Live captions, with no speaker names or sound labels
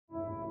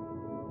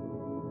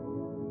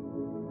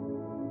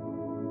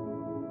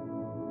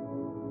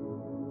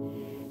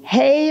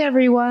Hey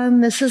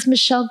everyone, this is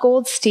Michelle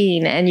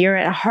Goldstein, and you're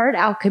at Heart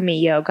Alchemy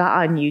Yoga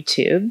on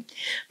YouTube.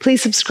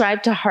 Please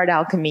subscribe to Heart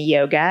Alchemy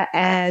Yoga,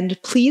 and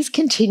please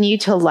continue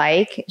to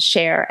like,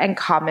 share, and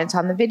comment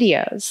on the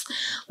videos.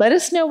 Let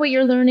us know what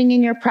you're learning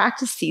in your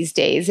practice these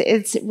days.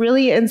 It's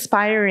really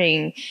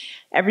inspiring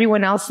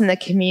everyone else in the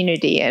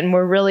community, and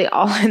we're really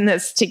all in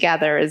this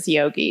together as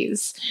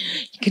yogis.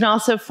 You can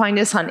also find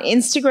us on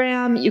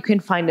Instagram. You can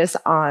find us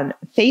on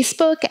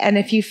Facebook. And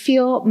if you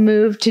feel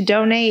moved to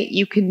donate,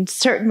 you can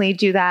certainly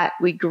do that.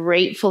 We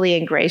gratefully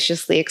and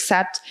graciously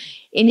accept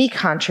any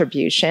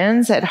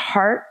contributions at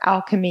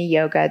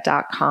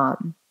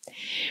heartalchemyyoga.com.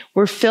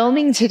 We're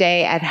filming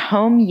today at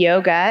Home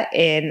Yoga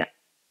in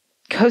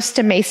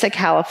Costa Mesa,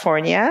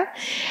 California,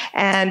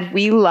 and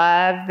we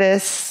love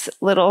this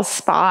little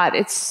spot.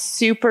 It's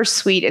super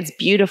sweet. It's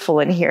beautiful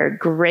in here.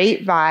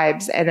 Great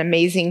vibes and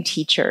amazing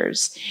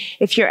teachers.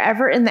 If you're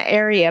ever in the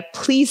area,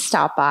 please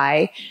stop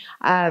by.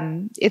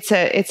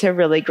 It's a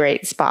really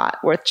great spot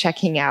worth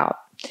checking out.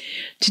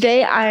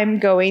 Today, I'm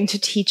going to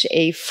teach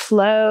a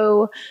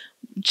flow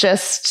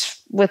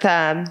just with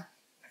a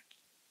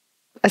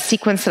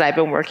sequence that I've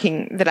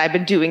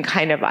been doing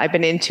I've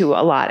been into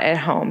a lot at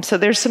home. So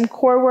there's some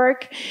core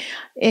work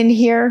in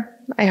here.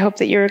 I hope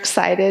that you're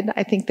excited.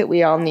 I think that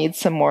we all need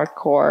some more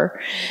core.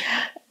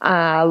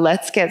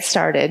 Let's get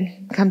started.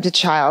 Come to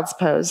child's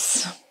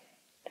pose.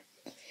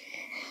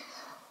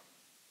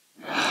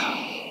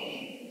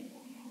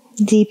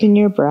 Deepen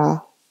your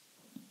breath.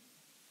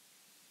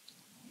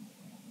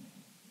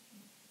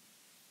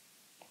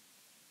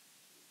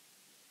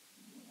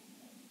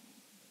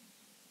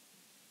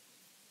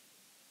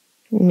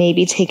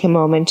 Maybe take a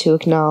moment to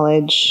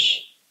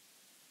acknowledge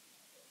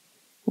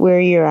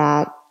where you're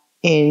at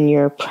in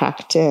your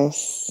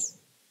practice.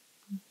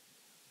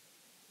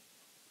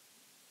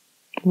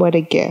 What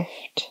a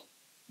gift.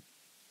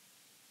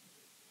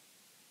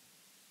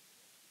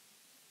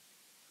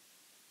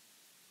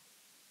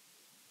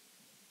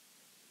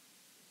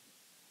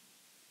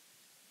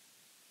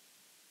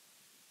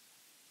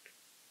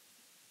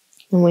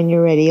 And when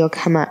you're ready, you'll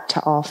come up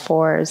to all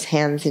fours,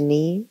 hands and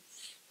knees.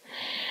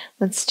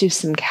 Let's do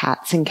some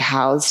cats and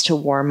cows to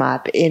warm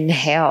up.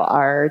 Inhale,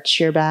 arch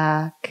your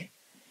back.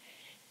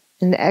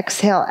 And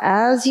exhale,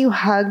 as you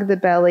hug the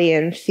belly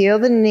in, feel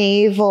the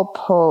navel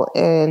pull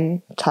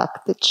in,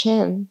 tuck the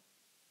chin.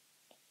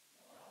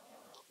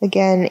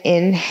 Again,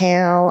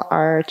 inhale,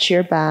 arch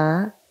your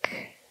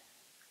back.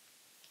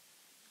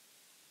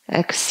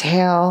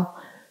 Exhale,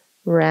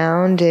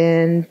 round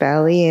in,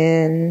 belly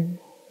in,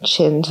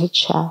 chin to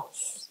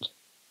chest.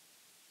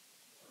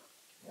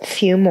 A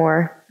few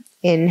more.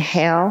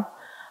 Inhale,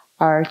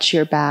 arch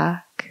your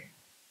back.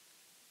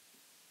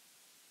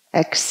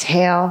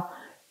 Exhale,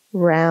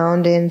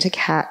 round into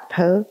cat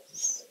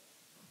pose.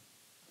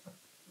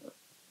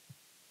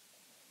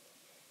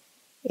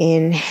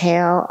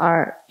 Inhale,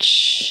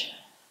 arch.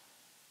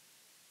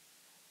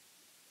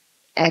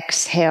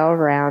 Exhale,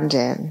 round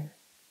in.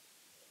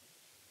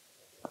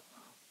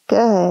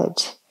 Good.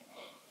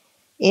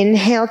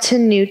 Inhale to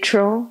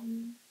neutral.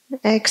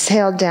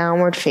 Exhale,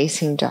 downward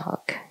facing dog.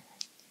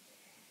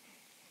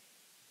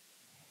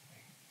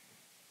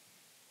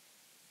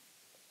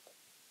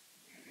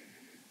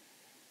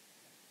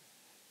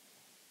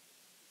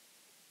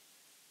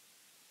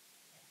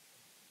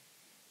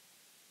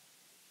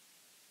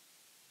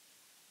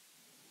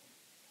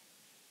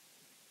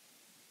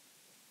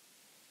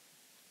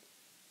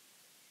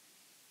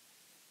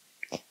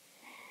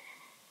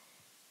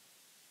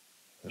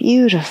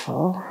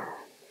 Beautiful.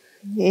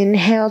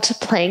 Inhale to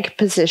plank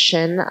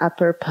position,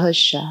 upper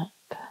push-up.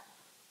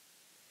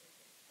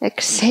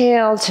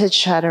 Exhale to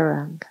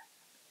chaturanga.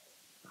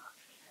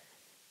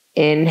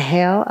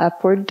 Inhale,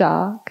 upward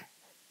dog.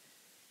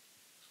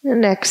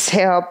 And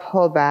exhale,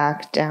 pull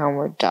back,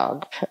 downward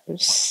dog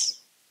pose.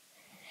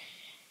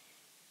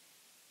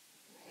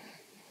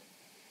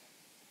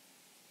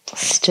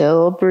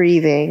 Still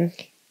breathing.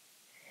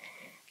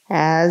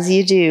 As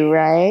you do,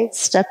 right?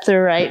 Step the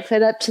right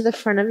foot up to the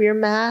front of your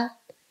mat.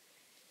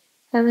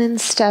 And then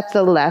step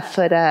the left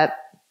foot up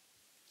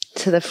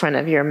to the front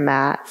of your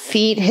mat.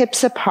 Feet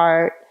hips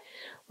apart.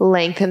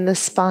 Lengthen the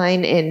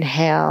spine.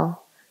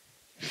 Inhale.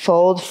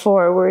 Fold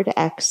forward.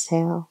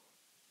 Exhale.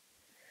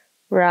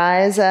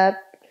 Rise up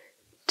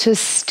to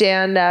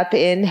stand up.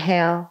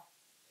 Inhale.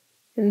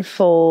 And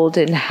fold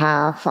in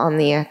half on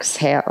the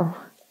exhale.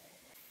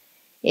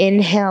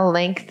 Inhale,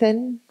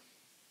 lengthen.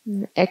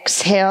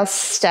 Exhale,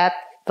 step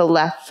the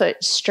left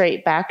foot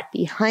straight back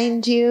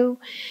behind you.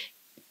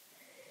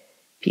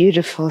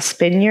 Beautiful.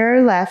 Spin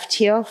your left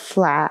heel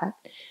flat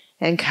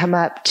and come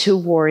up to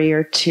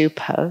warrior two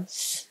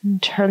pose.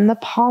 And turn the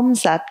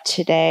palms up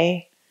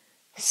today.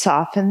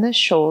 Soften the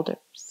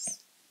shoulders.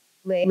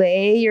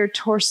 Lay your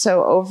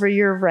torso over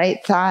your right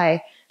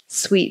thigh.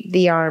 Sweep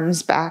the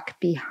arms back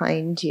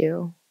behind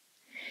you.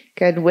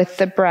 Good. With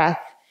the breath,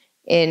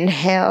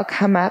 inhale,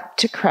 come up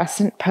to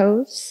crescent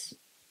pose.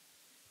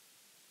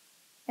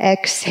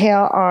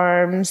 Exhale,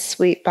 arms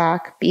sweep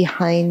back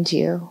behind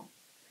you.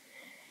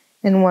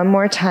 And one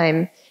more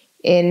time.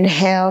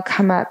 Inhale,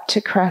 come up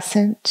to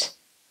crescent.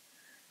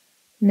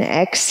 And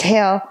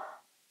exhale,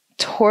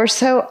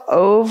 torso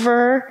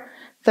over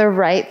the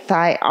right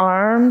thigh,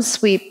 arms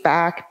sweep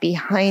back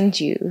behind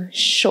you,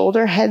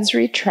 shoulder heads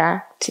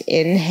retract.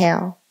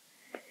 Inhale.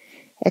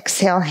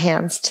 Exhale,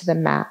 hands to the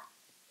mat.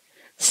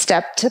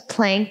 Step to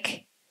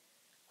plank,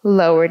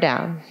 lower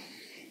down.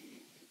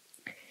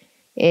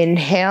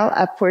 Inhale,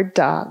 upward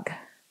dog.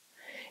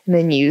 And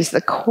then use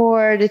the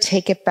core to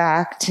take it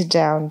back to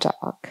down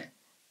dog.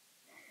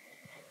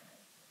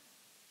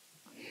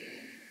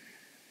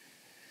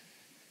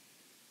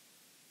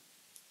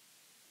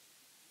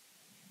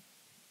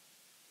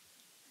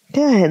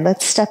 Good.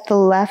 Let's step the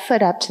left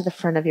foot up to the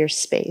front of your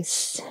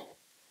space.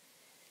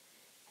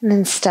 And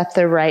then step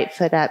the right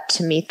foot up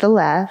to meet the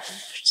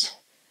left.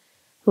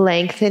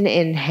 Lengthen,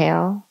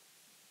 inhale.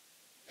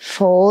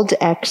 Fold,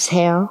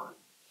 exhale.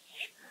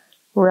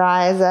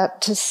 Rise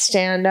up to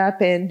stand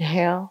up,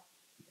 inhale.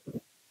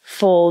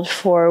 Fold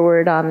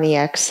forward on the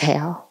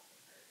exhale.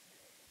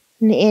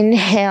 And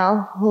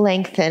inhale,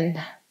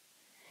 lengthen.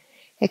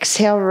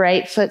 Exhale,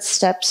 right foot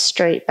steps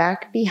straight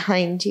back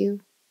behind you.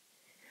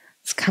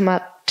 Let's come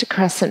up to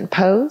crescent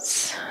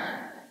pose.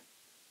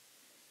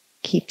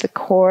 Keep the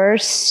core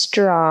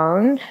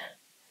strong,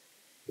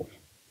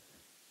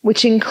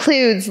 which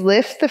includes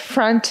lift the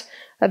front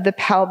of the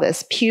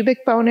pelvis,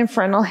 pubic bone and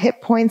frontal hip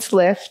points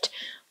lift,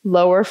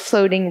 lower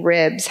floating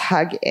ribs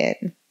hug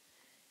in.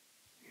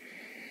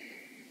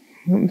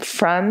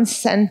 From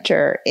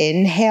center,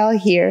 inhale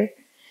here.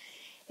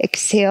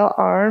 Exhale,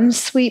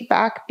 arms sweep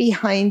back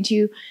behind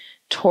you,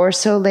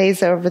 torso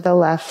lays over the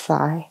left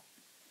thigh.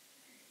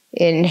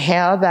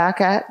 Inhale,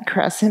 back up,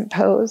 crescent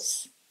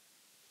pose.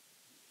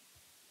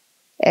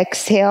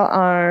 Exhale,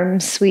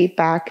 arms sweep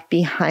back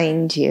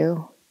behind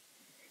you.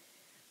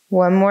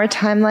 One more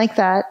time like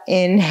that.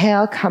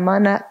 Inhale, come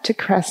on up to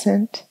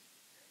crescent.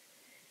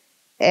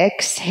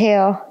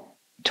 Exhale,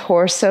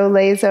 torso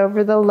lays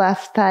over the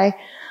left thigh.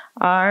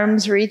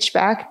 Arms reach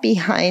back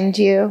behind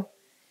you.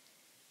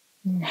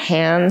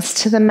 Hands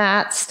to the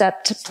mat,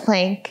 step to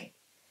plank,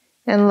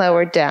 and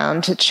lower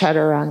down to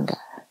chaturanga.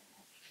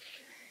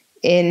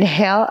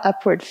 Inhale,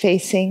 upward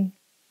facing.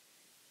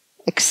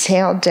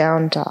 Exhale,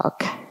 down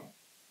dog.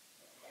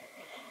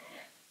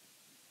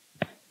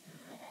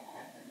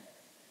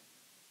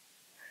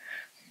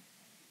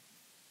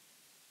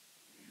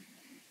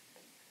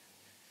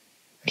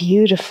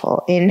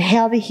 Beautiful.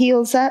 Inhale the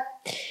heels up.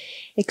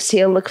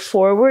 Exhale, look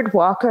forward.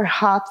 Walk or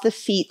hop the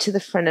feet to the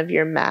front of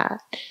your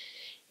mat.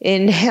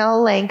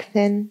 Inhale,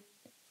 lengthen.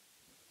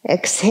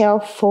 Exhale,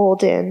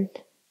 fold in.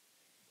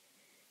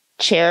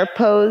 Chair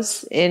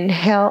pose.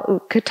 Inhale,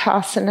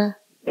 Utkatasana.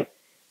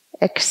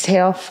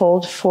 Exhale,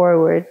 fold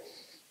forward.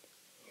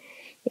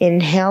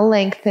 Inhale,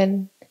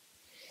 lengthen.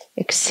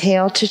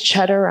 Exhale to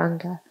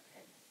chaturanga.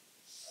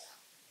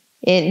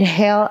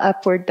 Inhale,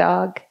 upward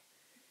dog.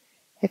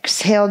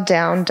 Exhale,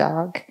 down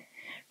dog.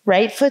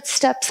 Right foot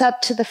steps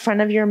up to the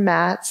front of your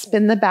mat.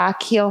 Spin the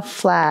back heel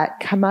flat.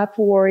 Come up,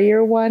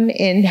 warrior one.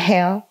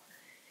 Inhale.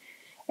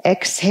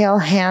 Exhale,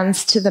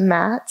 hands to the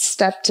mat.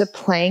 Step to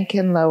plank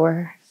and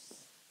lower.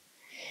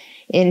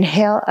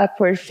 Inhale,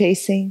 upward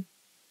facing.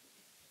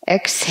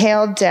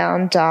 Exhale,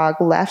 down dog.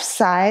 Left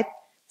side,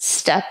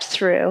 step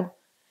through.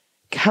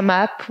 Come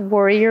up,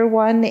 warrior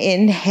one.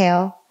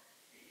 Inhale.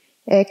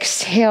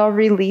 Exhale,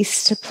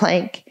 release to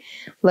plank.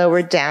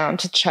 Lower down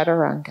to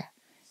chaturanga.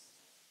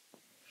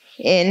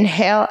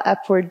 Inhale,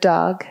 upward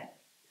dog.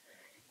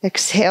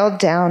 Exhale,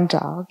 down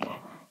dog.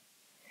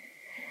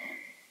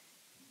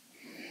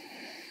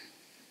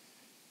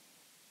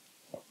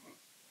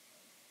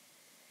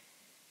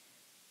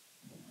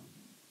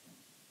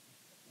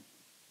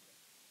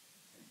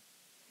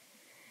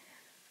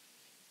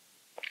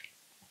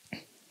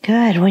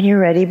 Good. When you're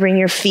ready, bring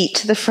your feet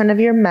to the front of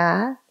your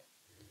mat.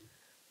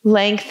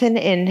 Lengthen,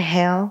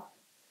 inhale.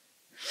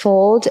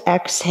 Fold,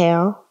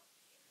 exhale.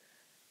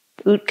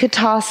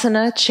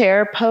 Utkatasana,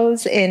 chair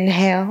pose,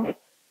 inhale.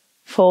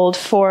 Fold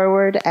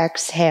forward,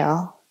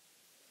 exhale.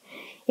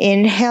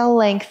 Inhale,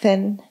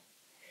 lengthen.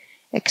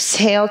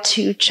 Exhale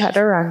to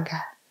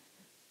chaturanga.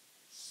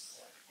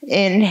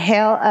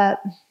 Inhale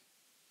up.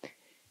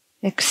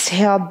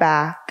 Exhale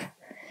back.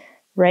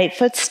 Right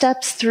foot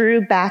steps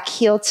through, back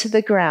heel to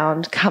the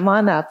ground. Come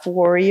on up,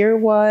 warrior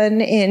one.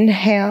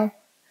 Inhale.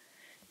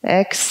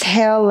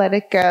 Exhale, let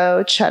it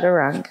go,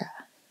 chaturanga.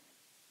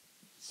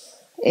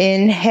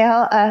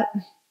 Inhale up.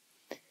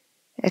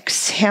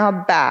 Exhale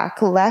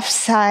back. Left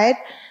side,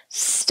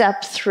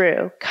 step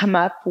through. Come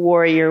up,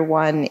 warrior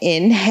one.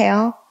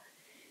 Inhale.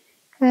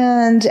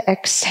 And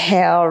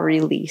exhale,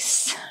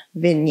 release.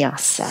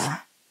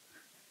 Vinyasa.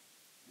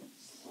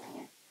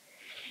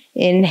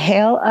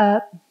 Inhale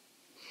up.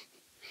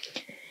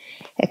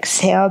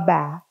 Exhale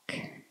back.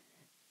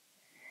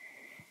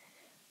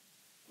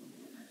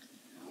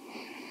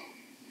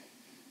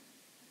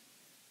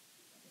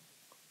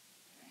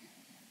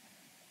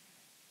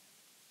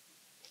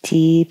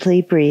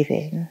 Deeply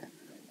breathing,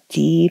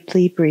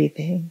 deeply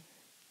breathing.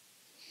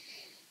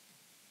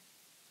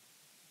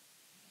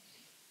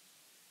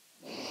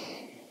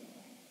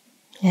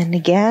 And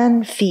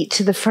again, feet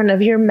to the front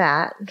of your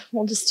mat.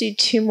 We'll just do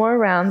 2 more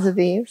rounds of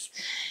these.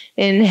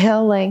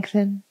 Inhale,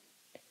 lengthen.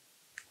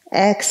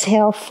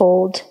 Exhale,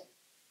 fold.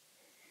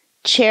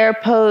 Chair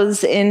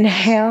pose,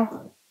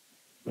 inhale.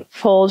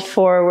 Fold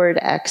forward,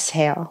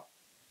 exhale.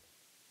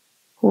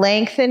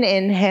 Lengthen,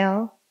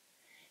 inhale.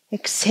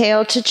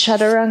 Exhale to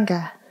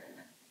chaturanga.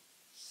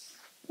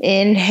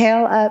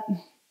 Inhale up.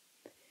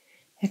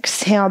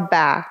 Exhale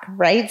back.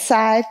 Right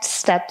side,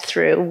 step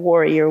through.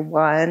 Warrior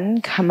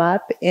 1. Come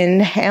up,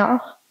 inhale.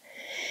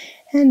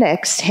 And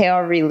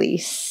exhale,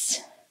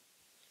 release.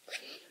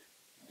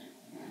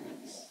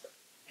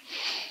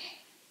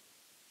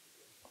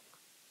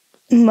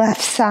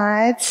 Left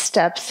side,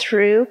 step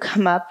through.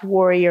 Come up,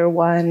 warrior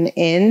 1.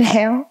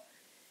 Inhale.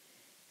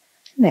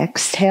 And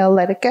exhale,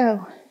 let it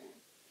go.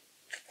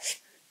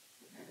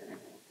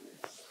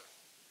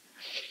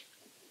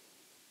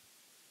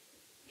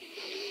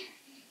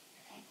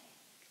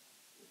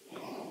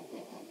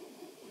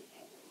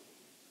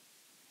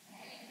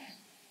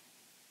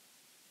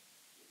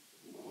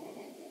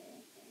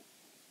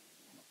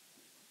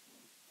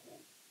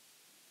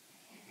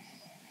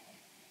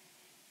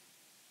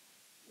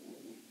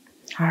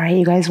 All right,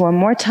 you guys, one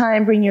more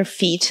time. Bring your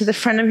feet to the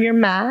front of your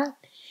mat.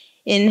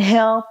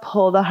 Inhale,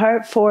 pull the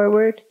heart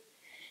forward.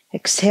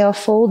 Exhale,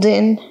 fold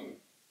in.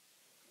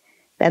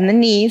 Bend the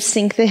knees,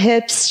 sink the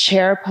hips,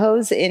 chair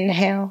pose,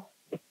 inhale.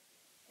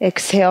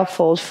 Exhale,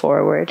 fold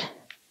forward.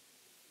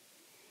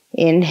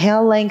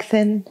 Inhale,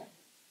 lengthen.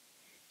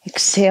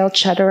 Exhale,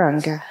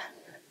 chaturanga.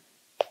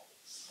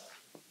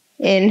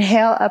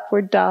 Inhale,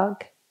 upward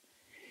dog.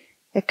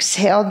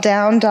 Exhale,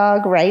 down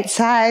dog, right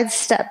side,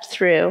 step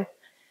through.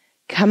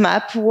 Come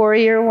up,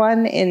 warrior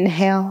 1,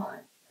 inhale.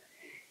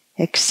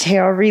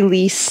 Exhale,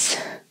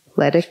 release,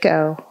 let it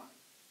go.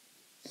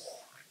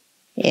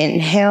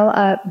 Inhale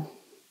up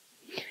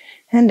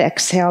and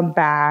exhale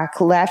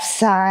back. Left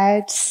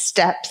side,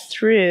 step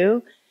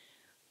through.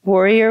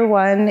 Warrior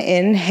 1,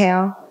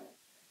 inhale.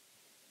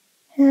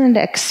 And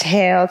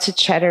exhale to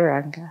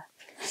chaturanga.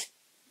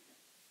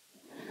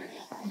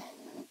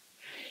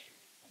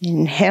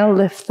 Inhale,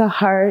 lift the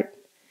heart.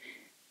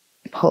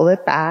 Pull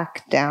it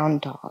back, down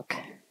dog.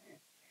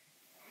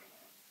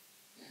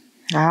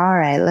 All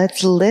right,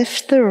 let's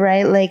lift the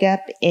right leg up.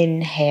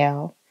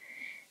 Inhale.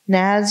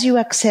 Now as you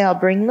exhale,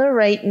 bring the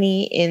right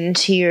knee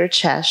into your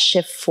chest.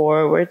 Shift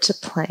forward to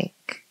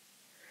plank.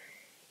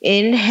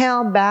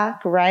 Inhale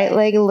back, right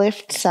leg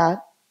lifts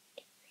up.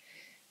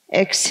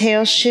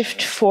 Exhale,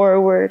 shift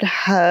forward,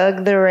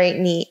 hug the right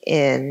knee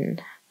in.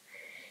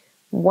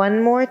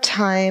 One more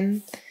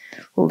time.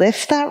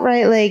 Lift that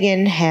right leg,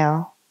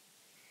 inhale.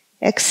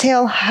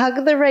 Exhale,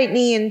 hug the right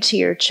knee into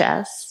your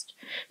chest.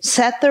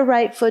 Set the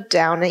right foot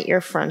down at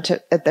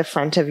the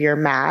front of your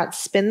mat.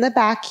 Spin the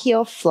back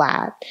heel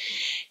flat.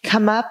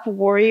 Come up,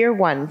 warrior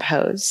 1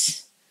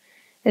 pose.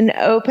 And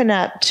open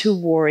up to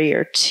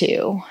warrior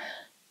 2.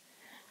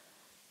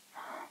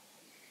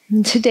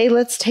 And today,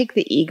 let's take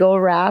the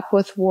eagle wrap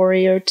with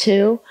warrior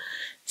 2.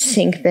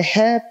 Sink the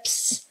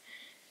hips.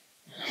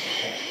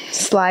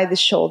 Slide the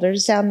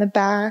shoulders down the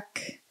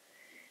back.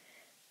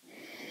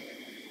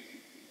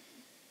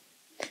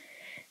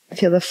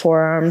 Feel the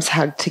forearms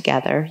hug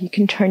together. You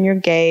can turn your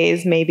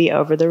gaze maybe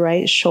over the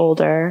right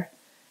shoulder.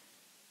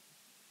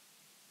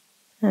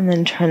 And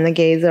then turn the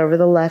gaze over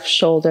the left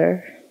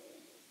shoulder.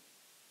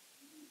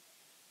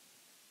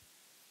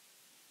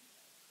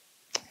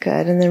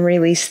 Good. And then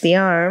release the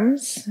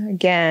arms.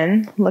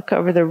 Again, look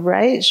over the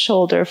right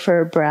shoulder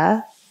for a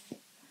breath.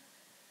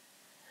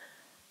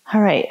 All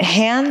right,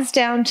 hands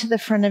down to the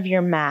front of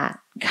your mat.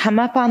 Come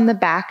up on the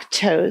back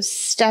toes.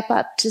 Step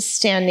up to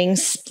standing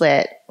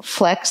split.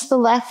 Flex the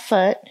left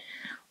foot.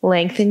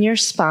 Lengthen your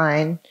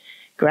spine.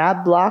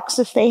 Grab blocks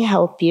if they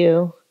help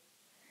you.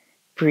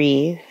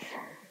 Breathe.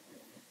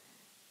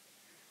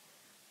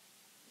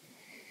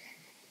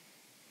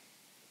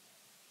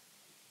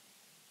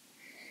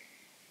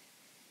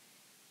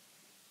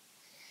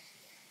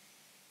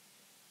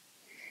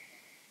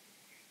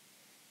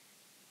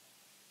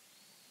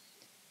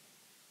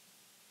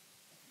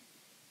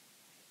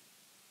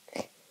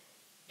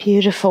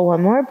 Beautiful.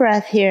 One more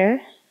breath here.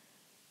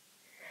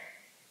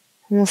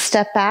 And we'll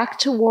step back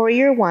to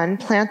warrior 1.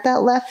 Plant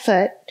that left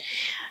foot.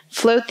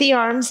 Float the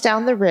arms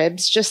down the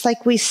ribs just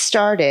like we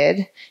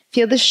started.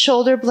 Feel the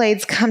shoulder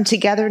blades come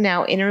together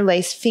now.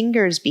 Interlace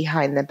fingers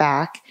behind the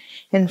back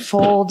and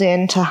fold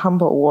into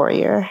humble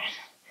warrior.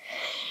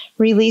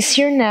 Release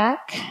your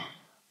neck.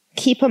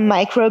 Keep a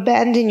micro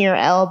bend in your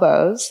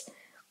elbows.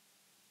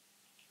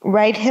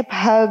 Right hip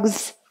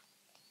hugs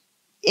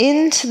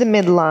into the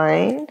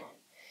midline.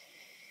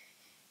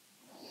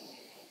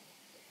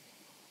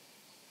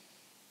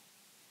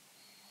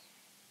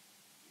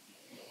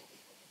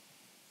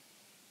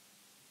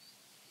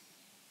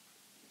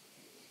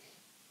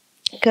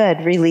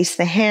 Good. Release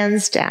the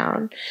hands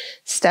down.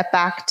 Step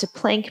back to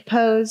plank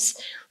pose.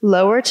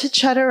 Lower to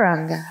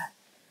chaturanga.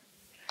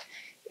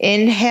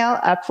 Inhale,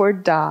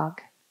 upward dog.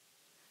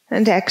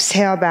 And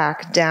exhale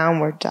back,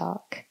 downward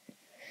dog.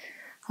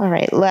 All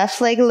right,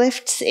 left leg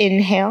lifts.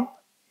 Inhale.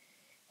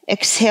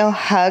 Exhale,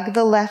 hug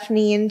the left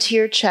knee into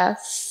your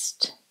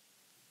chest.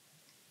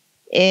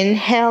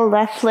 Inhale,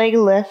 left leg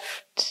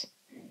lift.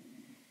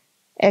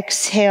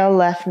 Exhale,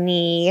 left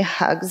knee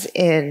hugs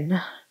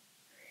in.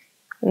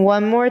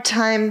 One more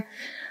time,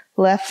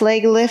 left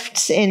leg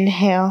lifts,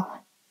 inhale.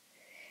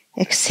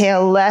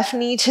 Exhale, left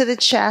knee to the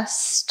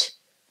chest.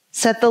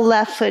 Set the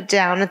left foot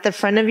down at the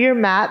front of your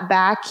mat,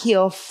 back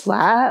heel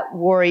flat,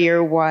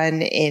 warrior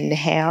one,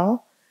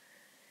 inhale.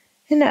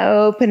 And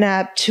open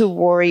up to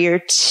warrior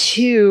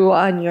two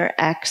on your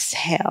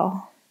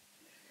exhale.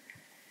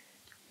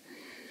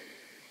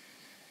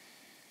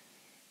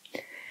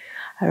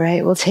 All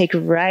right, we'll take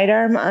right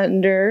arm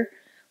under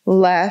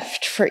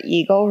left for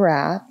eagle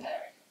wrap.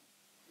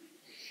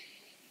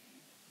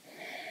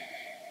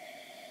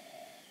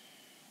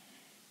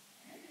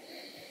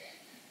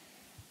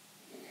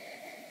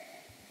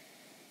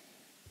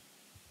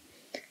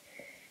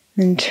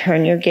 Then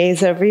turn your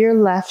gaze over your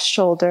left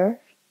shoulder.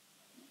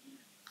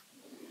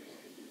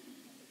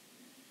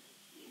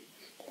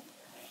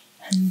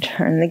 And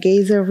turn the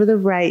gaze over the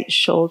right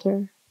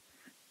shoulder.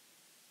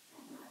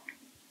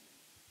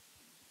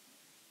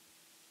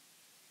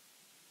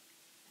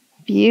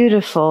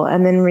 Beautiful.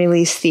 And then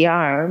release the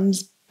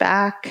arms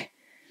back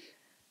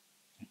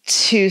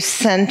to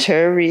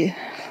center.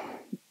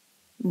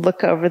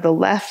 Look over the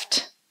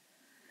left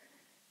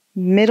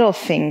middle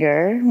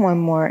finger. One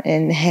more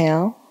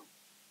inhale.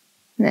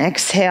 And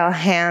exhale,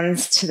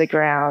 hands to the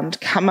ground.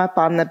 Come up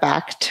on the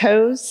back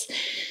toes.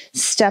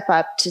 Step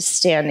up to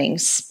standing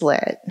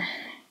split.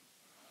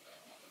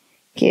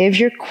 Give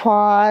your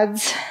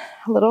quads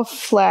a little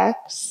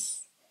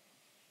flex.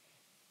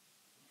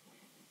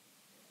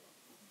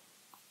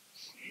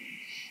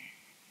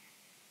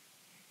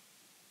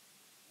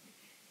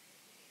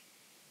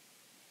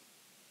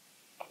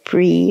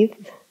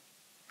 Breathe.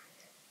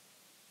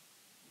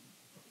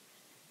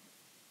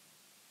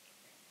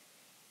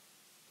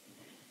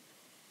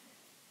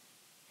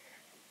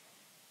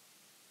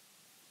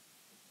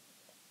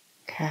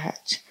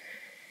 Good.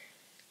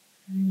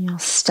 And you'll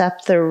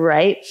step the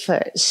right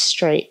foot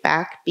straight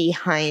back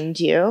behind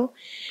you.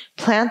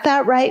 Plant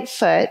that right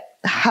foot.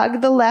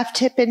 Hug the left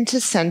hip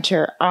into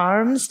center.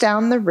 Arms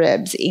down the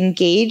ribs.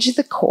 Engage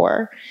the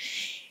core.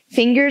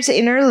 Fingers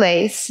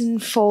interlace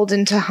and fold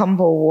into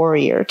humble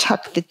warrior.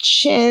 Tuck the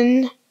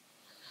chin.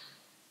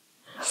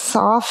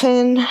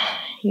 Soften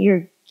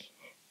your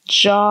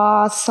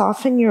jaw.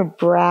 Soften your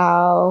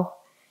brow.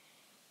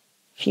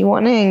 If you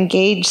want to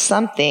engage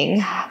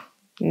something,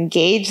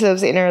 engage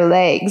those inner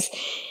legs.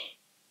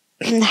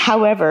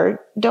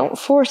 However, don't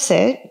force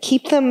it.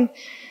 Keep them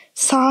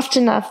soft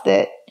enough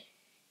that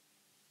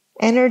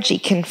energy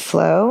can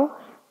flow.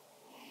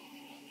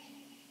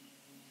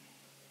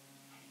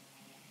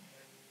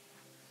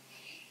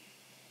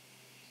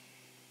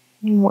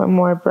 One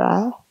more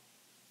breath.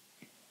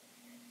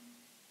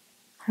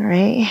 All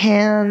right,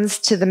 hands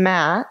to the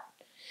mat.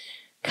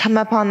 Come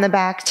up on the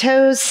back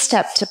toes,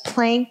 step to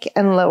plank,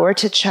 and lower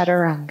to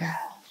chaturanga.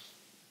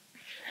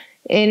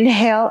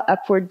 Inhale,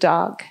 upward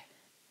dog.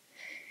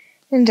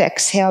 And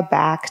exhale,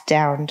 back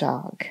down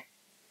dog.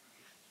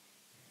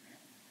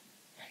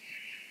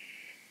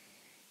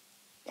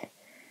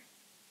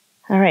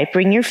 All right,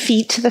 bring your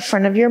feet to the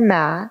front of your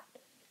mat.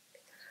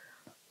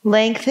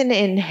 Lengthen,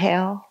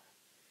 inhale.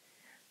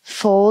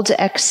 Fold,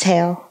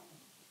 exhale.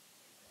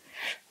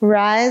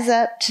 Rise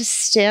up to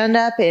stand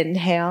up,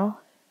 inhale.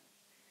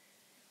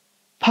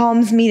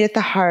 Palms meet at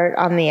the heart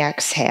on the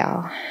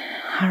exhale.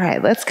 All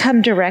right, let's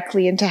come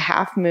directly into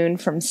half moon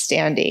from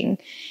standing.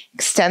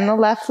 Extend the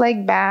left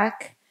leg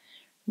back.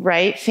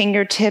 Right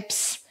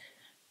fingertips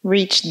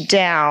reach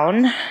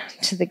down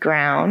to the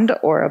ground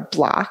or a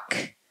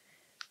block.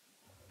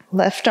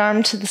 Left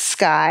arm to the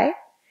sky.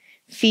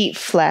 Feet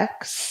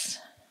flex.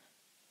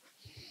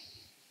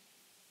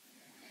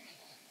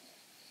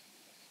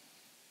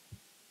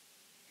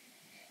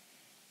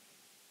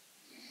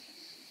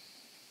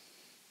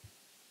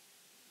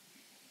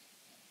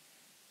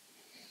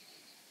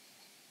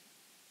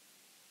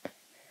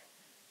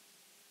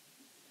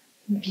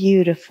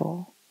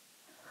 Beautiful.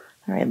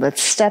 All right,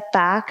 let's step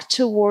back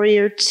to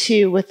warrior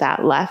two with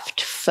that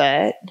left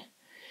foot.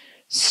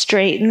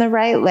 Straighten the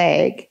right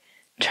leg.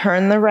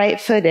 Turn the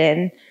right foot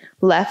in.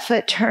 Left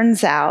foot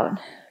turns out.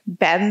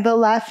 Bend the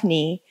left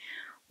knee.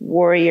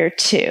 Warrior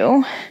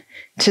two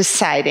to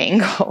side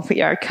angle.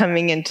 We are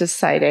coming into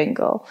side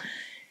angle.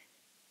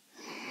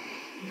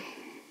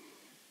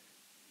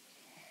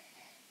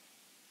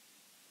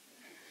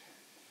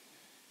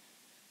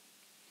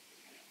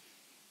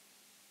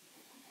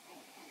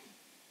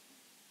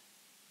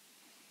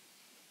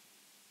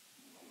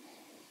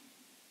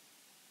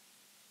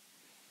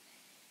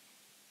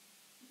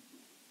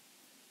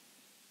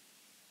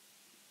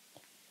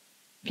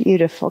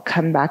 Beautiful.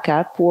 Come back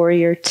up,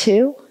 warrior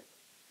two.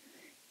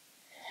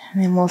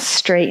 And then we'll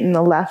straighten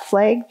the left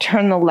leg,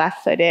 turn the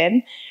left foot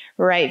in,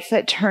 right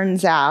foot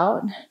turns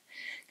out.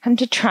 Come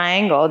to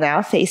triangle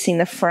now, facing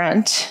the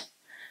front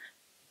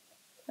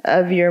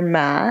of your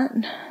mat.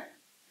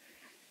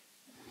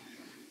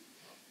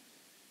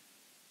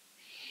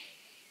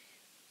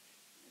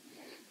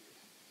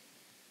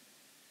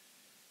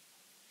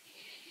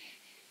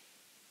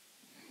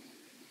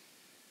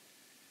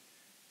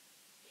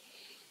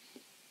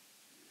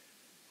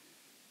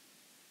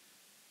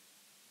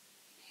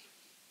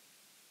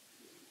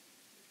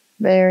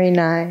 Very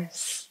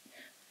nice.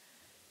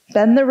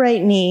 Bend the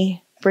right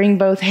knee. Bring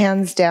both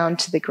hands down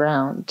to the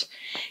ground.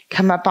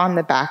 Come up on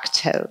the back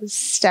toes.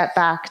 Step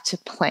back to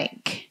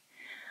plank.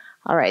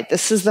 All right,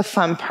 this is the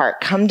fun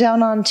part. Come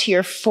down onto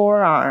your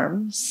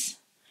forearms.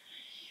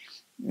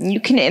 You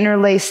can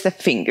interlace the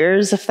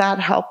fingers if that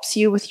helps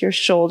you with your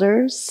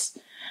shoulders.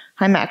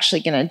 I'm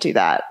actually going to do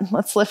that.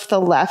 Let's lift the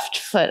left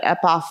foot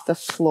up off the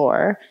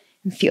floor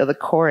and feel the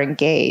core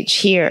engage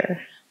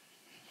here.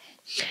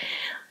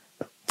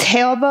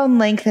 Tailbone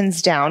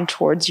lengthens down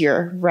towards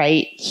your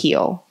right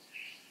heel.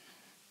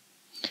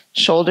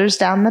 Shoulders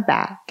down the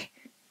back.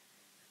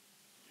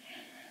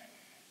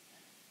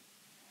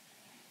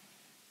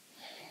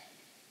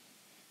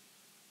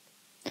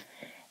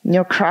 And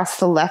you'll cross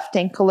the left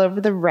ankle over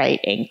the right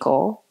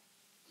ankle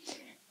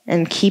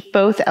and keep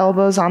both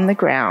elbows on the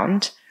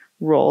ground.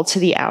 Roll to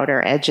the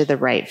outer edge of the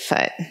right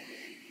foot.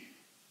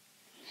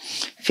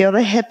 Feel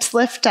the hips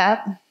lift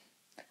up.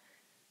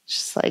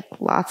 Just like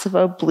lots of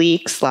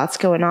obliques, lots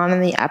going on in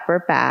the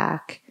upper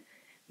back.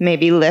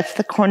 Maybe lift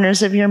the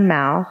corners of your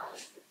mouth.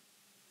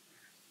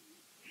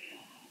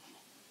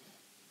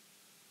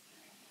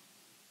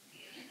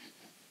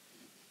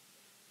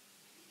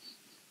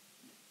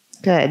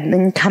 Good.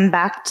 Then come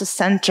back to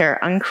center.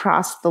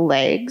 Uncross the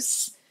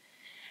legs.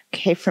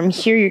 Okay, from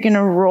here, you're going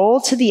to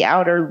roll to the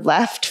outer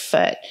left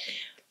foot.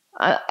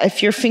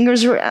 If your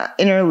fingers were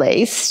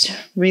interlaced,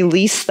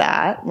 release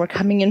that. We're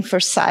coming in for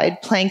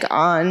side plank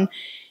on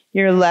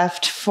your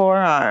left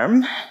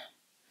forearm.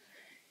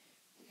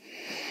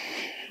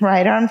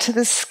 Right arm to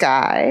the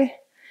sky.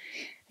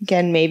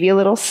 Again, maybe a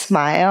little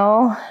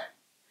smile.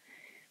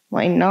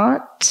 Why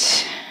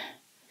not?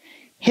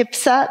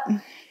 Hips up.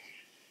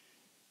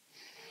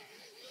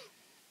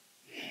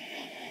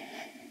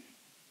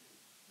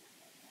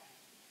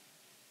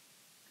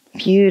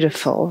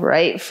 Beautiful.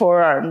 Right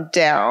forearm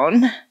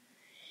down.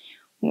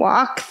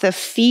 Walk the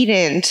feet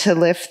in to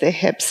lift the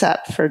hips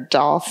up for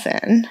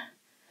dolphin.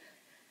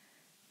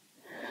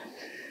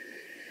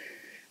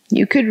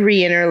 You could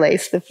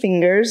re-interlace the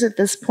fingers at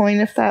this point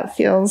if that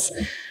feels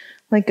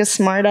like a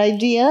smart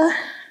idea.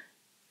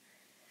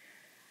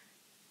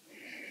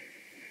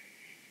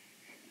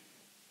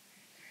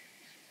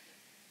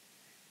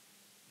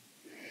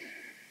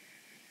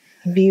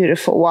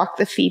 Beautiful. Walk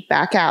the feet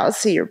back out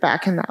so you're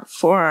back in that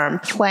forearm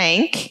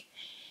plank.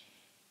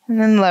 And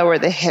then lower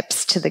the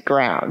hips to the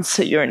ground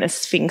so you're in a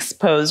Sphinx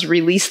pose.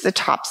 Release the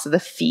tops of the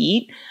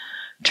feet.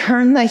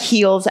 Turn the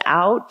heels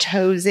out,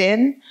 toes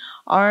in.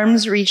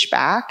 Arms reach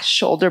back,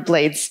 shoulder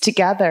blades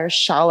together.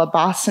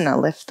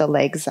 Shalabhasana, lift the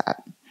legs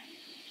up.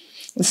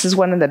 This is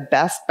one of the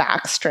best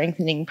back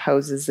strengthening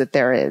poses that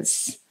there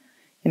is,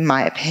 in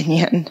my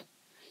opinion.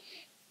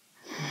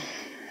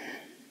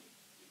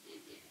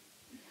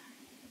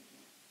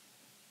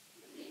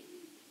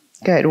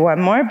 Good.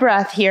 One more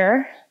breath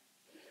here.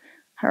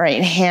 All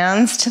right,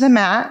 hands to the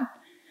mat.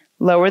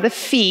 Lower the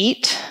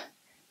feet.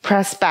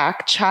 Press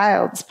back,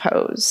 child's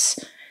pose.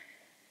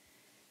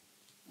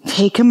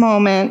 Take a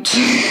moment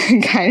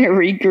and kind of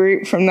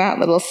regroup from that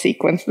little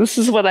sequence. This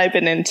is what I've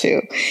been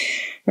into,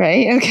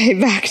 right? Okay,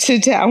 back to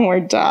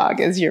downward dog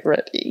as you're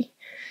ready.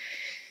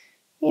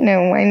 You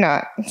know, why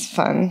not? It's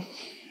fun.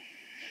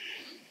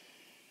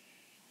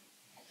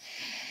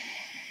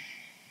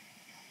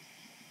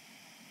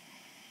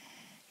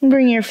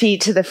 Bring your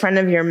feet to the front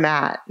of your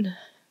mat.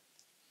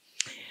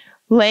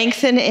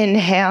 Lengthen,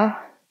 inhale.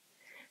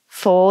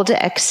 Fold,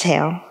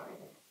 exhale.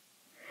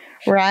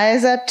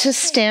 Rise up to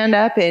stand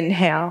up,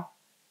 inhale.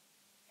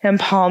 And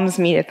palms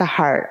meet at the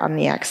heart on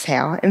the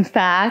exhale. In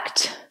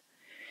fact,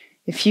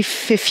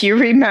 if you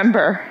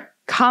remember,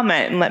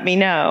 comment and let me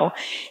know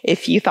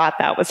if you thought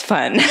that was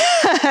fun.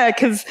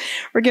 Because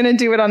we're going to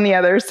do it on the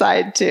other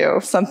side too.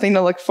 Something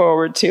to look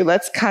forward to.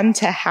 Let's come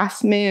to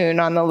half moon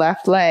on the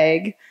left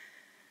leg.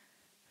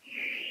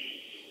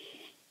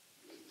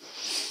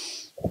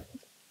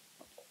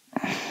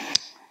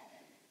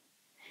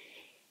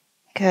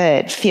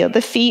 Good. Feel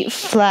the feet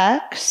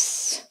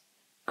flex,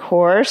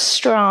 core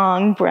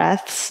strong,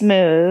 breath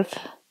smooth.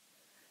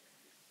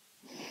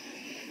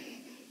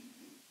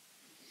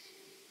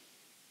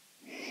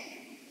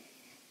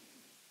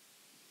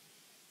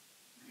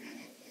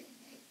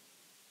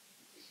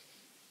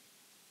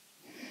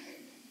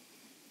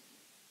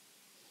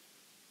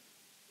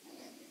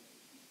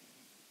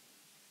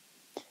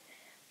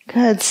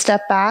 Good.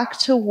 Step back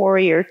to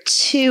warrior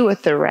two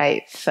with the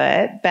right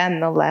foot.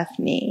 Bend the left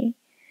knee.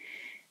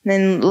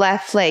 Then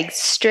left leg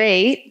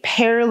straight,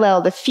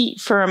 parallel the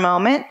feet for a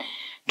moment.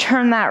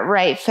 Turn that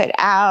right foot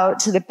out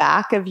to the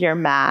back of your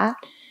mat.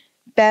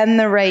 Bend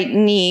the right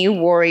knee,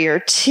 warrior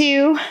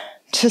two,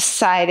 to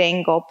side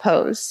angle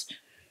pose.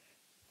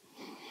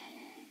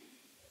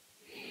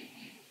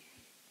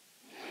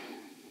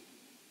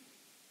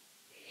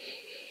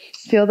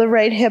 Feel the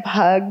right hip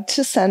hug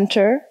to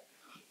center.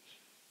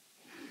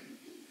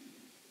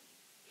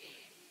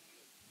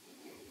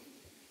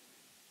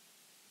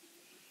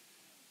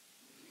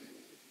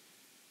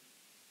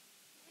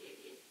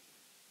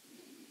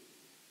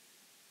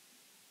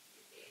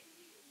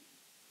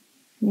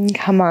 And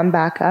come on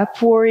back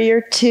up,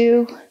 warrior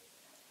two.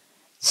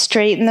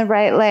 Straighten the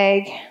right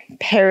leg,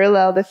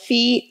 parallel the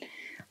feet,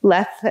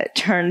 left foot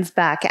turns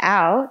back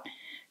out,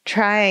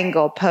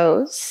 triangle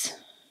pose.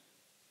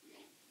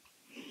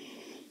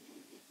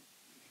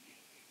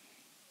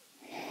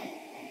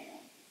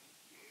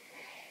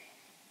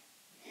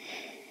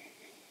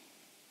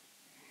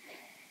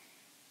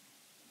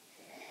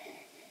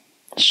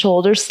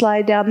 Shoulders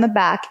slide down the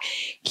back.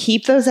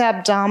 Keep those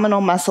abdominal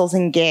muscles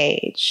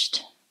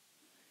engaged.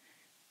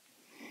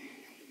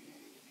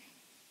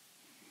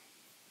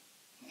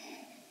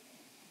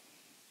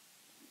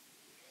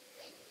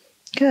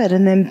 Good,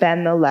 and then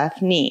bend the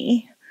left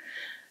knee.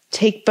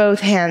 Take both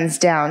hands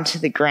down to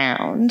the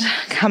ground.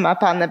 Come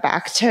up on the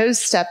back toes,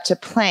 step to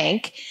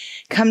plank.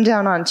 Come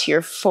down onto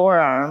your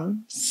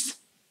forearms.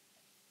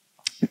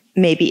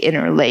 Maybe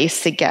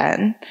interlace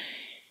again.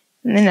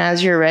 And then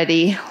as you're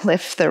ready,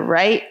 lift the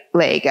right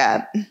leg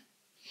up.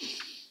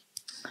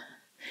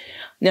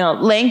 Now,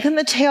 lengthen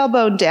the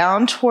tailbone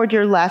down toward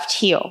your left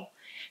heel.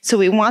 So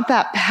we want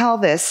that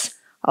pelvis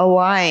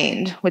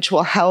aligned, which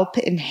will help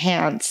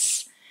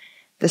enhance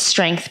the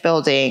strength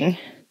building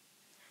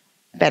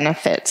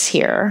benefits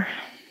here.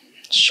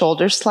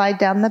 Shoulders slide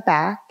down the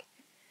back.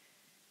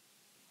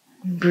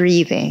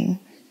 Breathing.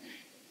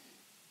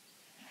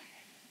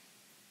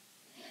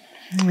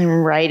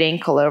 And right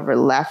ankle over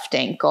left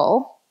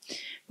ankle.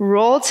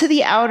 Roll to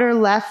the outer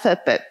left foot,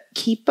 but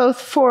keep both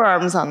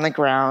forearms on the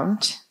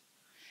ground.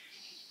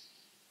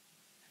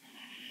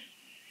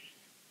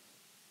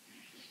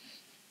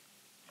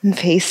 And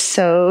face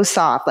so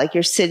soft, like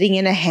you're sitting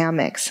in a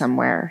hammock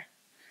somewhere.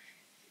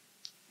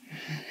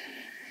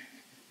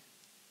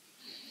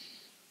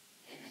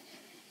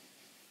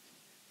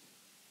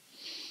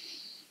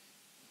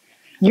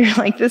 You're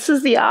like, this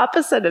is the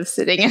opposite of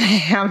sitting in a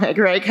hammock,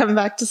 right? Come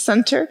back to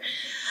center.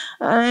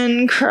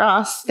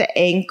 Uncross the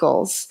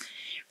ankles.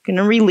 We're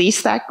going to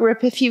release that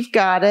grip if you've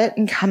got it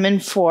and come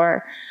in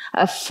for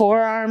a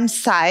forearm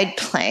side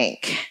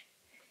plank.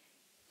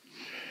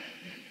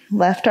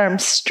 Left arm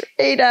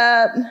straight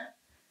up.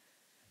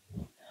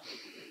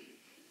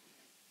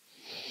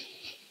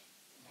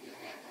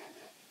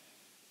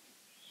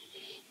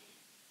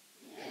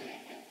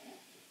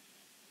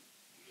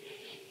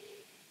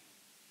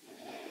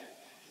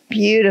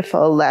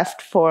 Beautiful.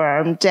 Left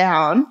forearm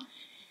down.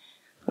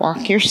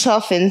 Walk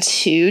yourself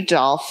into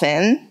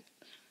dolphin.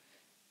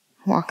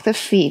 Walk the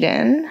feet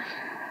in.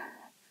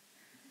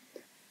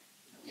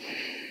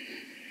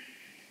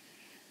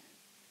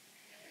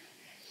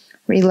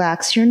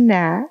 Relax your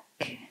neck.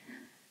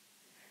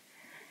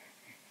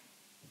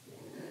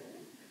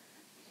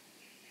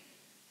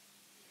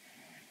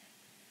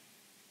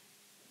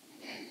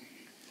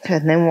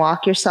 Good, and then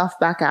walk yourself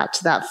back out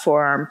to that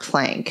forearm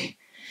plank.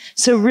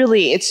 So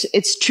really,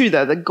 it's true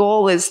though. The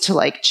goal is to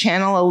like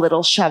channel a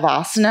little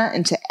Shavasana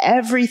into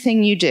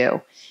everything you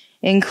do,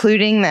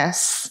 including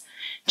this.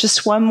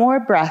 Just one more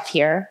breath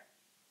here.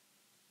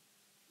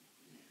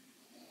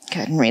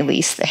 Good, and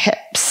release the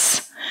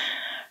hips.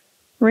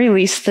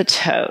 Release the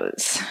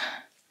toes.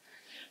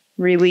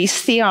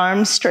 Release the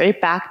arms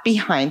straight back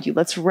behind you.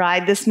 Let's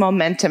ride this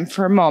momentum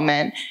for a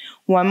moment.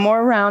 One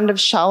more round of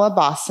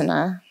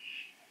Shalabhasana.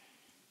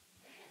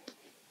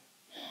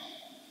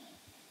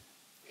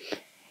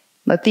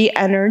 Let the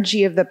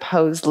energy of the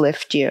pose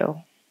lift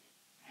you.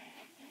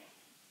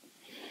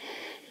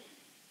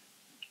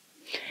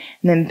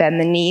 And then bend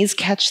the knees,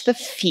 catch the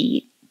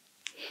feet.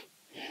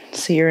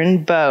 So you're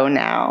in bow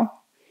now.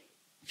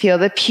 Feel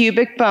the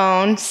pubic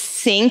bone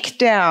sink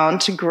down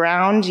to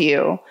ground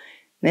you.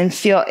 Then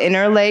feel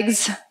inner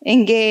legs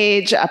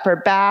engage, upper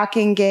back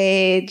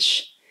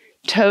engage,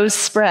 toes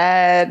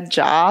spread,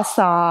 jaw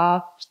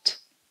soft.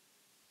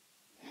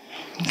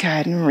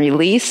 Good, and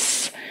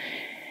release.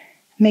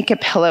 Make a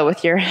pillow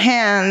with your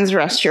hands,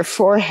 rest your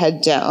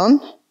forehead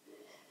down.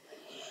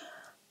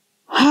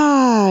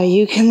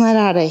 You can let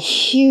out a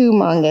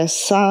humongous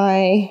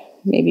sigh.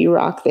 Maybe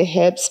rock the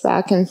hips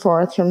back and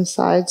forth from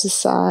side to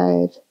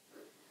side.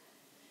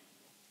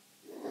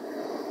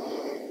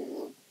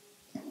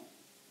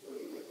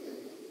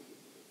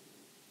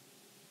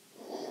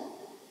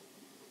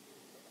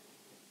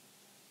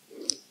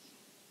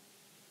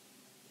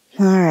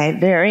 All right,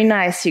 very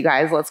nice, you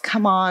guys. Let's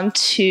come on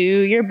to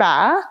your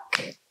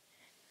back.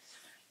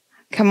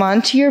 Come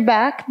on to your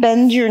back,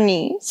 bend your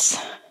knees.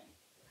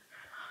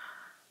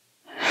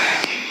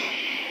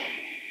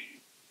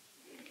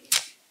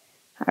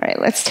 All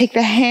right, let's take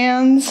the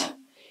hands,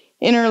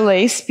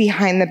 interlace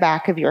behind the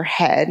back of your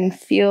head and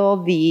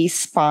feel the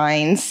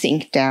spine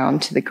sink down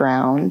to the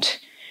ground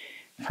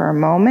for a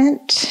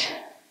moment.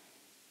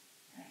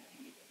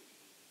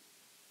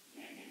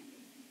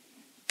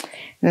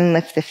 And then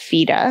lift the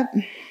feet up.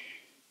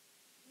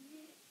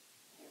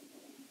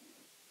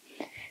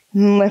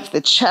 And lift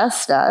the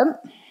chest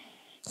up.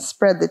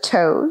 Spread the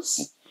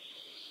toes.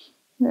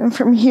 And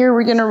from here,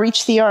 we're going to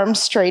reach the arms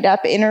straight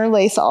up,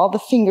 interlace all the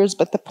fingers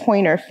but the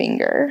pointer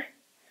finger.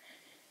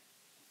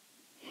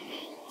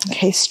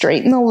 Okay,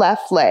 straighten the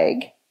left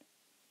leg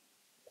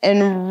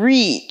and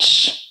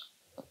reach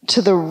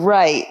to the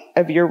right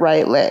of your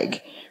right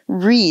leg.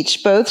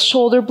 Reach both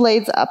shoulder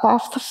blades up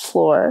off the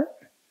floor.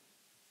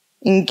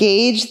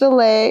 Engage the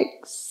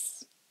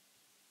legs.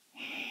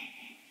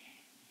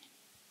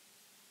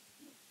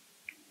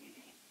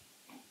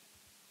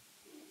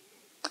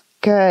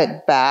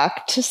 Good.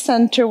 Back to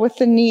center with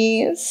the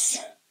knees.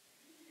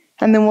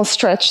 And then we'll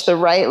stretch the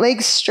right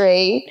leg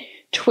straight.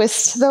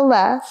 Twist to the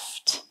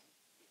left.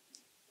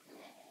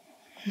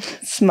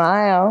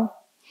 Smile.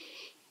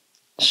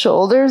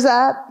 Shoulders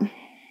up.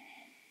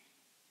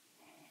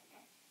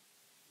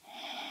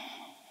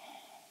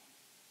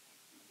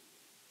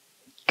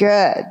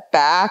 Good.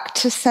 Back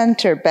to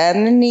center.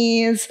 Bend the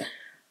knees.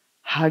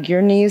 Hug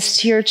your knees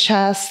to your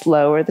chest.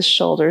 Lower the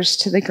shoulders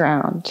to the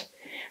ground.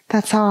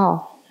 That's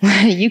all.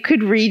 You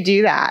could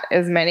redo that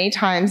as many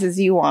times as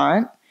you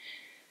want.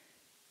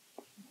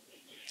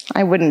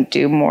 I wouldn't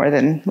do more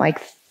than like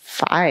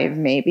 5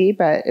 maybe,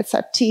 but it's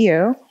up to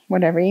you.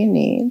 Whatever you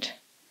need.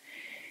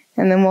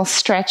 And then we'll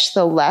stretch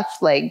the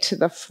left leg to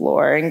the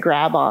floor and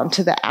grab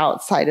onto the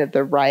outside of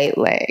the right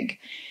leg.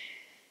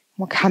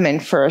 We'll come in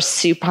for a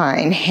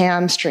supine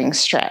hamstring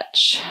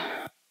stretch.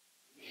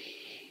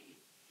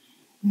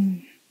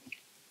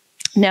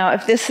 Now,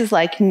 if this is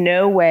like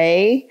no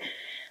way,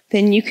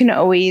 then you can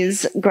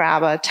always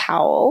grab a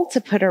towel to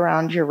put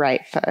around your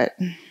right foot.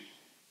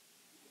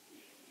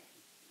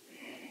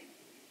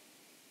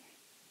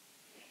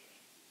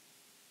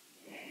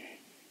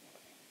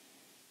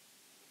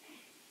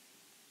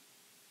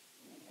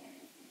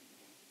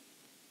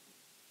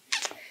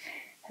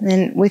 And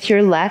then with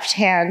your left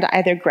hand,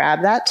 either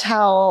grab that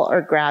towel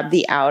or grab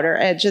the outer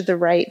edge of the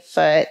right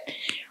foot.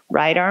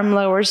 Right arm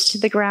lowers to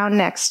the ground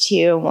next to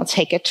you, and we'll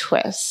take a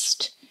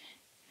twist.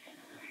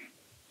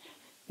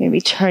 Maybe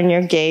turn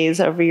your gaze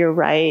over your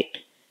right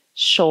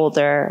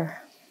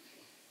shoulder.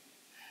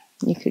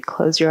 You could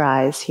close your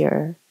eyes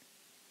here.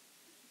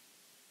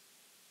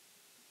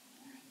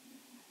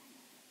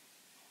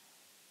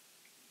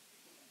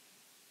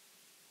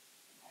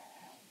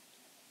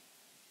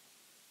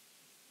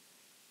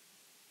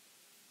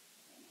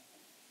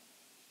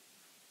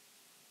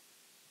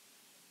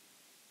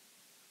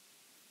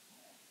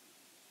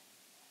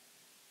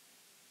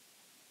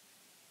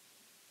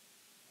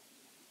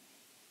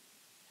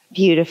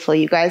 Beautiful.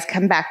 You guys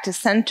come back to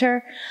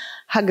center.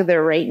 Hug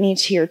the right knee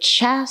to your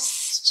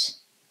chest.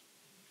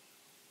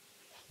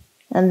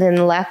 And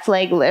then left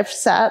leg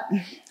lifts up,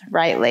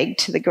 right leg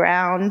to the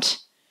ground.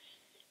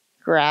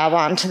 Grab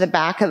onto the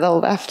back of the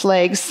left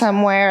leg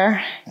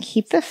somewhere.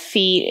 Keep the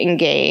feet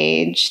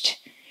engaged.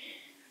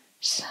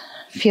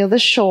 Feel the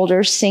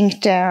shoulders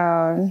sink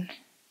down.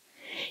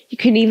 You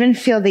can even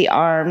feel the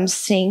arms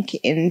sink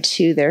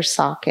into their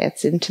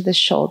sockets, into the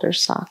shoulder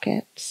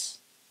sockets.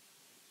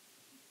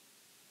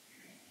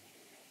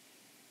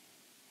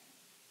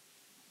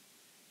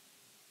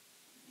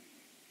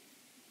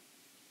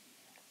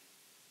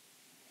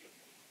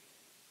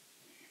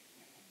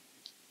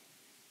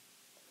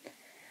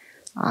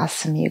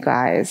 Awesome, you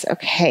guys.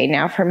 Okay,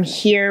 now from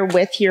here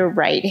with your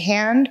right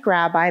hand,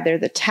 grab either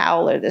the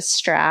towel or the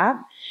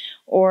strap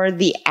or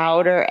the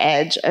outer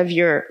edge of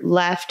your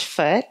left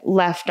foot,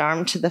 left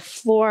arm to the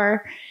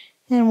floor,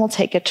 and we'll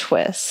take a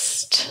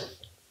twist.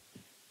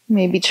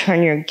 Maybe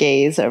turn your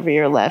gaze over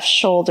your left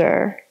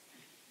shoulder.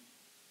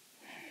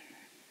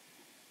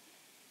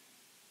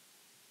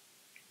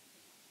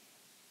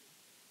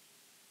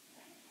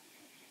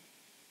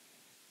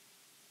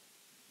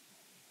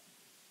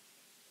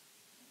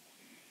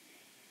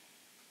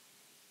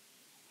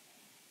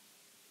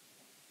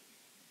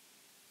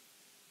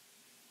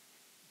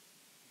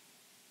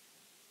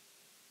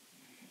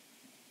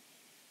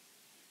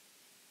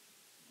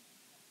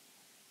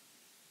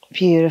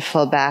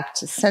 Beautiful. Back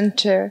to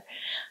center.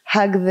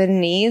 Hug the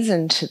knees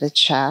into the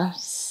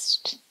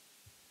chest.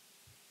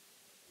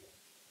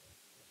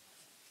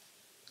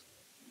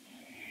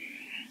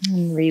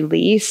 And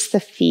release the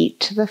feet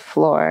to the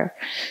floor.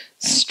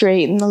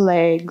 Straighten the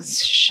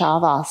legs.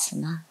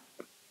 Shavasana.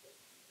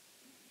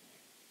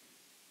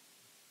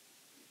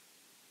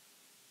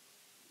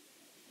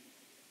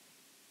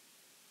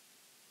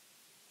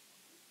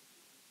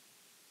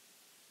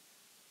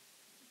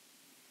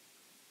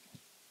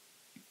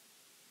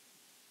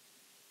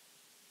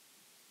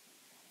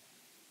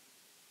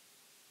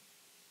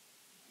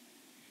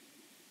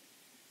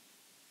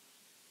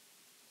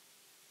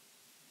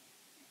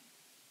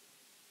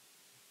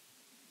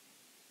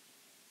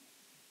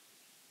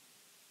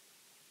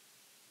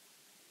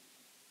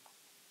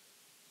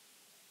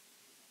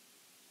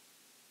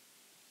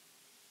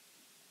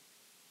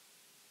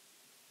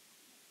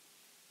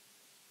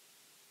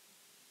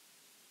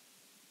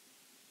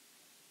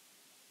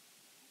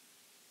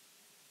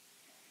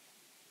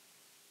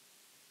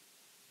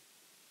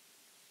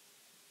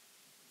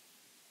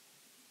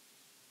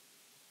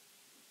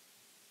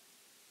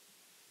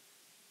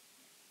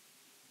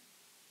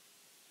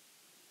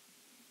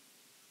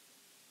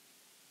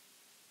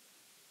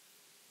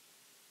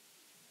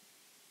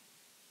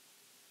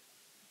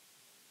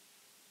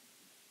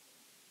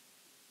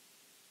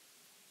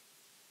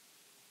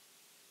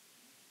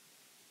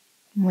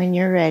 When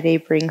you're ready,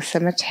 bring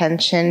some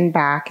attention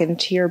back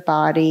into your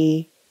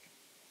body.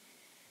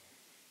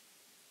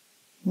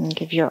 And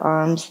give your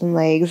arms and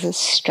legs a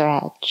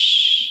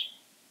stretch.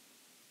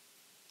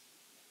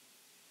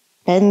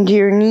 Bend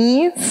your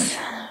knees,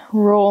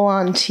 roll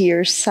onto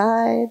your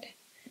side,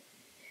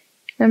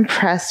 and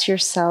press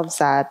yourselves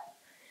up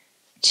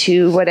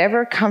to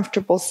whatever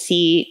comfortable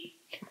seat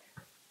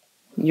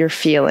you're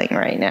feeling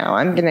right now.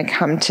 I'm going to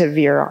come to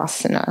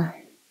Virasana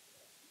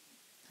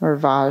or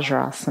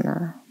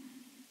Vajrasana.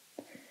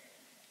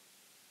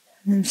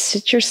 And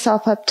sit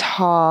yourself up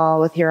tall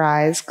with your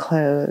eyes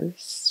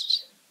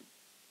closed.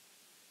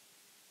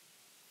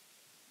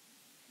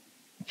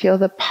 Feel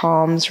the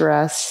palms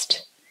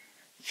rest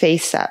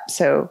face up.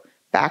 So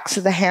backs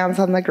of the hands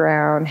on the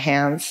ground,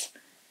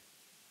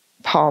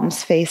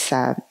 palms face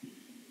up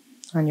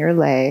on your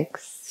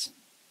legs.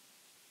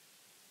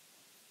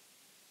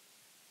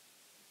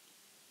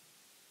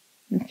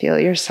 And feel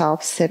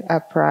yourself sit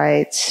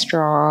upright,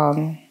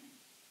 strong,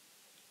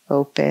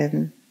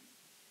 open.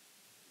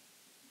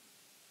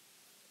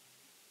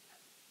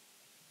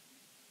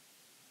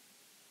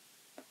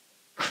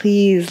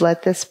 Please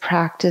let this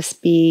practice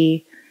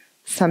be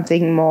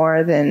something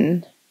more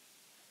than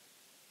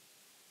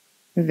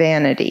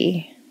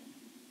vanity.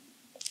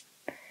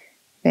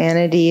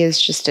 Vanity is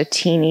just a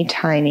teeny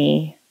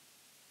tiny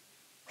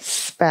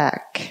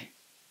speck.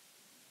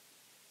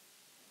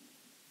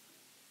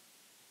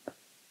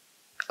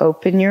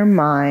 Open your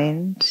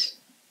mind.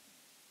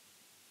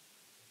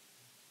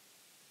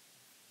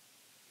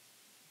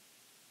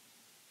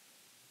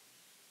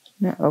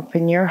 Now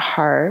open your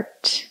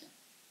heart.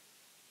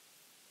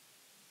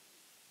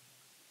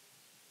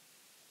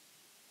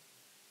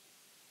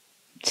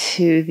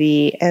 To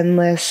the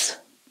endless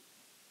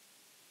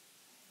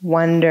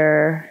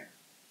wonder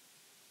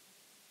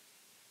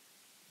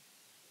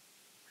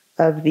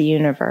of the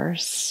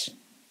universe.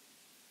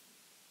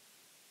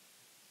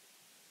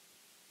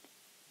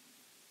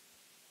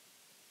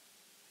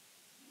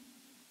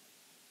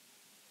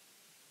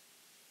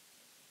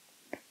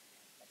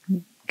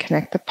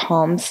 Connect the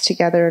palms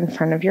together in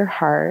front of your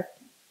heart.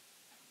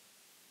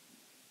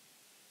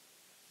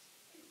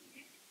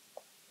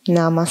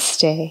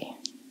 Namaste.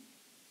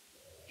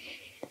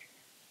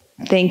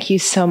 Thank you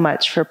so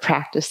much for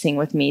practicing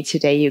with me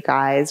today, you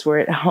guys. We're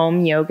at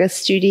Home Yoga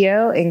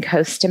Studio in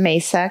Costa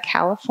Mesa,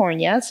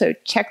 California. So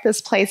check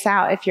this place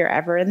out if you're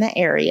ever in the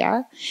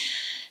area.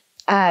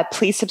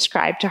 Please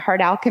subscribe to Heart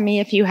Alchemy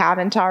if you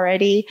haven't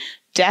already.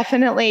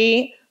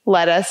 Definitely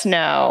let us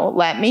know.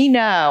 Let me know.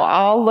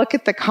 I'll look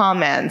at the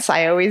comments.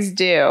 I always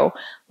do.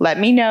 Let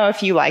me know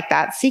if you like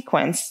that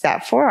sequence,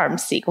 that forearm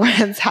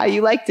sequence, how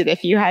you liked it,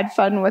 if you had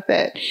fun with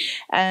it.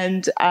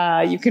 And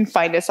you can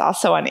find us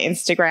also on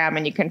Instagram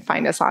and you can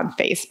find us on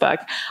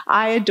Facebook.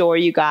 I adore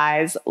you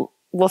guys.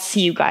 We'll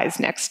see you guys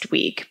next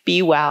week.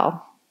 Be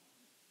well.